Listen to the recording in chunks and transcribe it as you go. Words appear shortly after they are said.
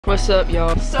What's up,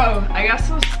 y'all? So I got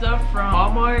some stuff from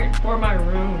Walmart for my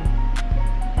room.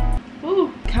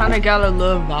 Ooh, kind of got a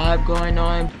little vibe going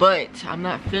on, but I'm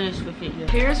not finished with it yet.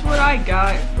 Here's what I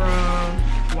got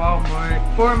from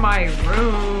Walmart for my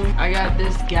room. I got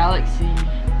this Galaxy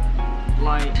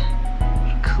light,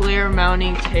 clear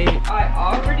mounting tape. I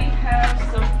already have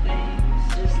some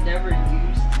things, just never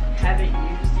haven't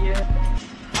used yet.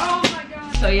 Oh my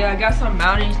god. So yeah, I got some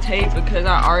mounting tape because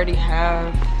I already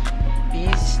have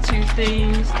these two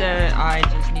things that I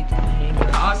just need to hang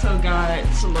up. I also got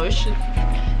some lotion,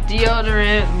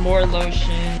 deodorant, more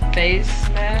lotion, face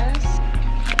mask,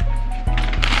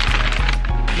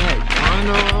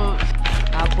 McDonald's,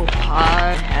 apple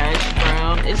pie, hash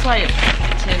brown. It's like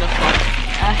 10 o'clock.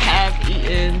 I have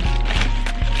eaten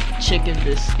chicken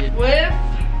biscuit with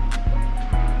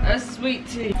a sweet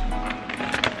tea.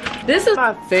 This is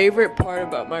my favorite part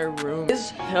about my room. It's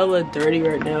hella dirty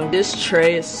right now. This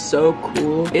tray is so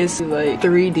cool. It's like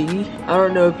 3D. I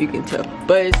don't know if you can tell,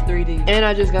 but it's 3D. And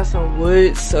I just got some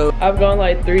wood, so I've gone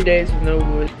like 3 days with no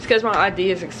wood. It's because my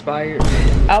ID is expired.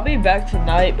 I'll be back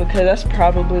tonight because that's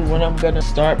probably when I'm gonna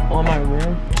start on my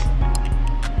room.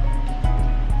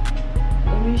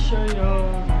 Let me show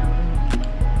y'all my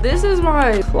room. This is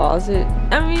my closet.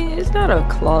 I mean, it's not a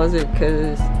closet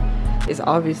because it's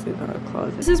obviously not a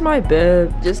closet. This is my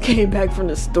bed. Just came back from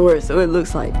the store, so it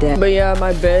looks like that. But yeah,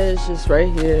 my bed is just right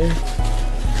here.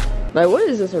 Like, what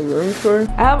is this a room for?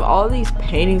 I have all these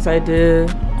paintings I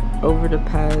did over the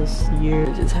past year.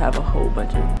 I just have a whole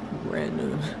bunch of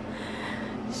random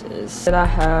shit. And I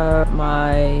have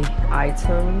my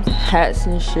items, hats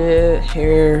and shit,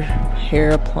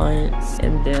 hair appliance,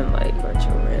 and then like a bunch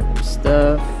of random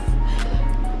stuff.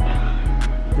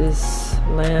 This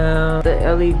lamp, the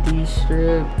LED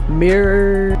strip,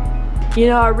 mirror. You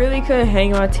know, I really could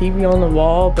hang my TV on the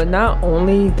wall, but not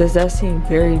only does that seem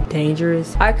very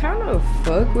dangerous, I kind of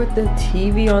fuck with the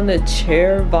TV on the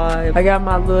chair vibe. I got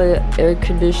my little air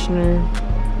conditioner.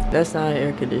 That's not an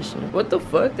air conditioner. What the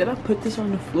fuck? Did I put this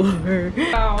on the floor?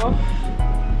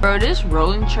 Ow. Bro, this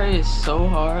rolling tray is so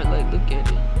hard. Like, look at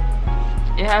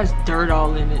it. It has dirt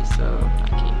all in it, so I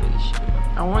can't really show you.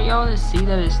 I want y'all to see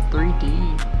that it's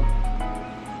 3D.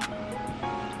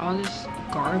 All this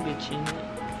garbage in it.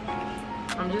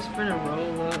 I'm just gonna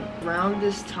roll up. Around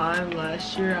this time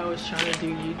last year, I was trying to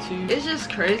do YouTube. It's just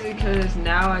crazy because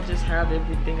now I just have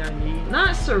everything I need.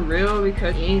 Not surreal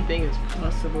because anything is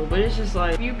possible, but it's just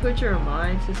like, if you put your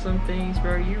mind to some things,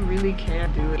 bro, you really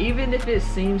can do it. Even if it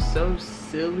seems so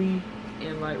silly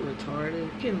and like retarded,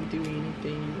 you can do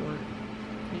anything you want.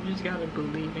 You just gotta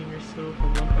believe in yourself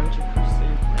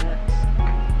 100%. Max.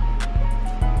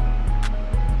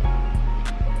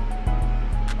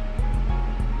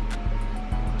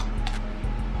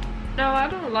 No, I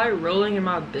don't like rolling in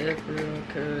my bed for real,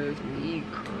 cause weed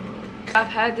crumbs. I've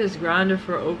had this grinder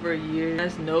for over a year. It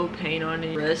has no paint on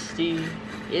it. Rusty.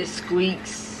 It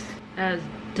squeaks. It has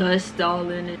dust all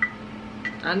in it.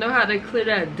 I know how to clear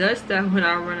that dust out when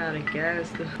I run out of gas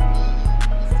though.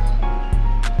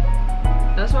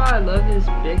 That's why I love this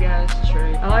big ass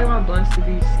tray. I like my blunts to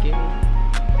be skinny.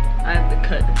 I have to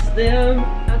cut the stem.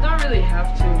 I don't really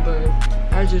have to,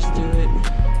 but I just do it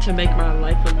to make my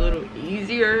life a little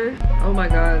easier. Oh my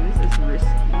god, this is risky.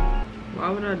 Why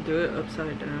would I do it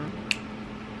upside down?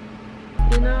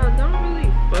 You know, I don't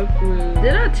really fuck with...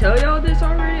 Did I tell y'all this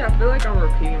already? I feel like I'm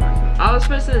repeating myself. I was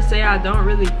supposed to say I don't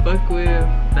really fuck with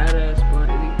fat ass blunts.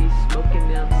 I really be smoking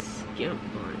them skimp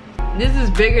blunts. This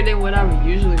is bigger than what I would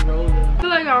usually roll them. I feel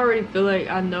like I already feel like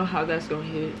I know how that's gonna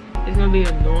hit. It's gonna be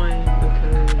annoying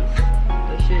because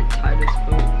that shit tight as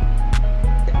fuck.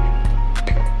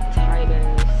 Tight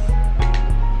ass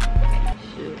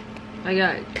shit. I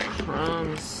got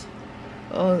crumbs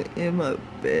all in my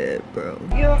bed, bro.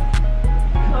 Yup.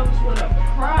 Comes with a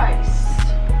price.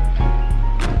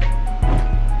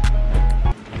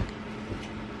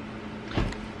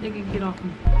 Nigga, get off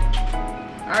me.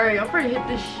 Alright, I'm ready to hit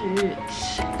this shit.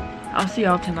 I'll see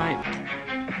y'all tonight.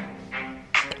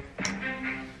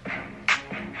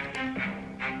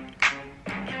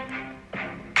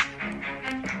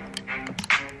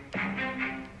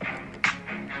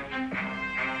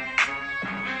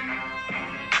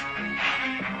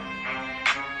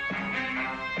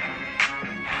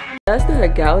 That's the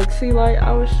Galaxy light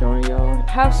I was showing y'all.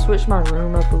 I have switched my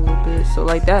room up a little bit. So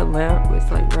like that lamp was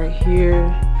like right here.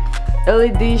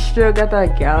 LED strip, got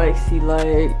that Galaxy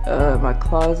light. My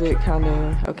closet kind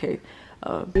of, okay.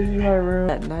 This is my room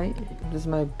at night. This is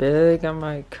my bed, got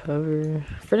my cover. I'm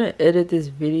gonna edit this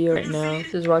video right now.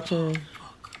 Just watching.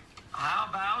 How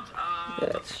about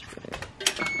that's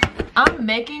I'm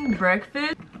making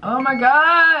breakfast. Oh my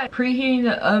god. Preheating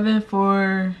the oven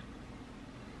for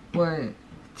what?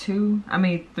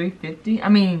 350?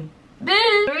 Then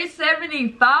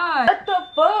 375. What the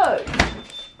fuck?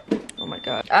 Oh my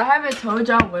god. I haven't told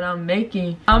y'all what I'm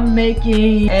making. I'm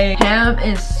making a ham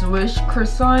and swish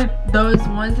croissant. Those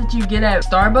ones that you get at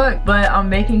Starbucks, but I'm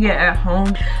making it at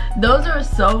home. Those are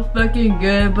so fucking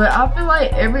good, but I feel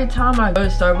like every time I go to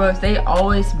Starbucks, they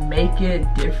always make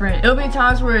it different. There'll be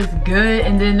times where it's good,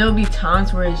 and then there'll be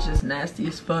times where it's just nasty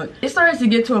as fuck. It starts to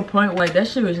get to a point where like that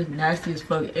shit was just nasty as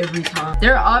fuck every time.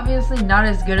 They're obviously not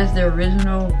as good as the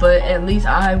original, but at least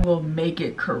I will make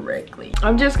it correctly.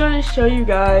 I'm just gonna show you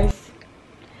guys.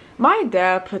 My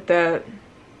dad put that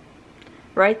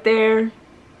right there.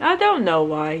 I don't know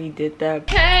why he did that.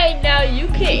 Hey, now you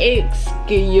can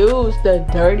excuse the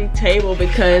dirty table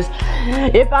because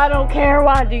if I don't care,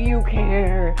 why do you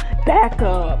care? Back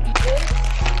up.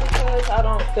 Because I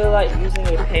don't feel like using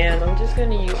a pan, I'm just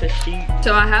gonna use a sheet.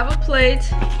 So I have a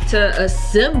plate to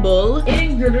assemble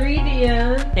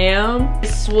ingredients. Ham,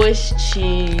 Swiss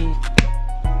cheese.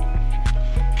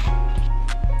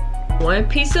 1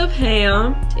 piece of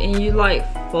ham, and you like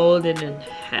fold it in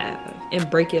half and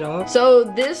break it off. So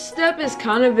this step is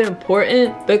kind of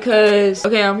important because,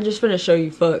 okay, I'm just gonna show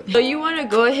you fuck. So you wanna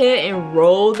go ahead and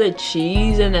roll the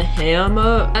cheese and the ham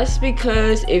up. That's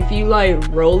because if you like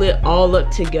roll it all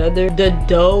up together, the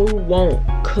dough won't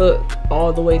cook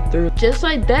all the way through. Just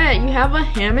like that, you have a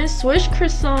ham and swish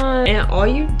croissant. And all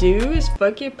you do is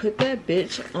fucking put that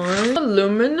bitch on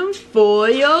aluminum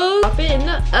foil. Pop it in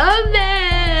the oven.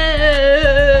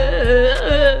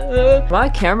 My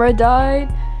camera died,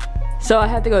 so I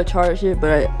had to go charge it,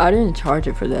 but I didn't charge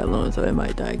it for that long, so it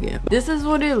might die again. This is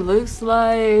what it looks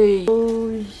like.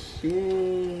 Oh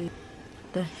shit.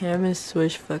 The ham and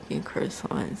swish fucking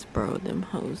croissants, bro. Them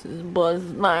hoes is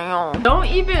buzzed down. Don't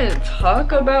even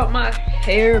talk about my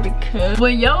hair because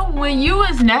when you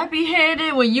was nappy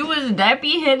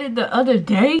headed the other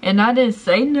day and I didn't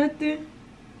say nothing,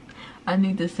 I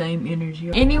need the same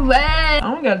energy. Anyway, I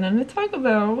don't got nothing to talk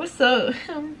about. What's up?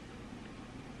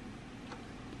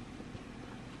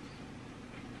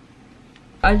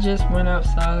 I just went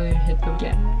outside and hit the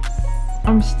gas.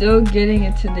 I'm still getting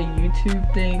into the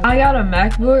YouTube thing. I got a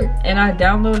MacBook and I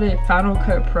downloaded Final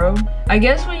Cut Pro. I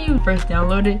guess when you first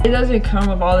download it, it doesn't come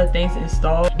with all the things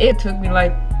installed. It took me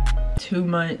like 2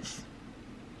 months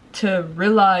to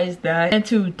realize that and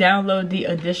to download the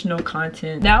additional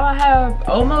content. Now I have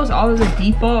almost all of the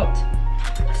default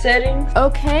settings.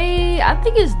 Okay, I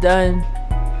think it's done.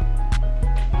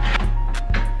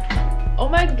 Oh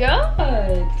my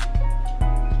god.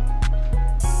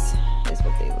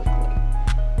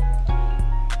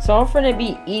 So I'm finna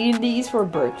be eating these for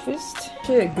breakfast.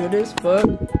 Shit good as fuck.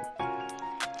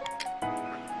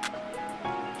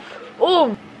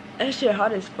 Oh, that shit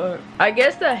hot as fuck. I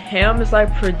guess the ham is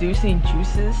like producing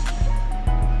juices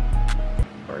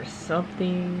or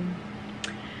something.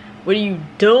 What are you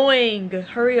doing?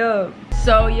 Hurry up.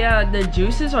 So yeah, the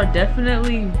juices are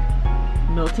definitely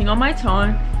melting on my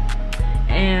tongue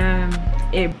and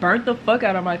it burnt the fuck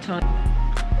out of my tongue.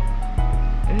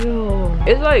 Ew.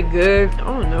 It's like good. I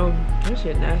don't know. That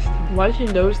shit nasty.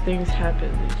 Watching those things happen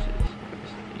is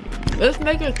just. Let's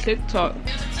make a TikTok.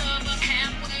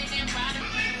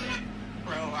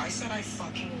 Bro, I said I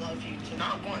fucking love you.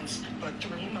 Not once, but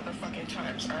 3 motherfucking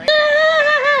times, alright?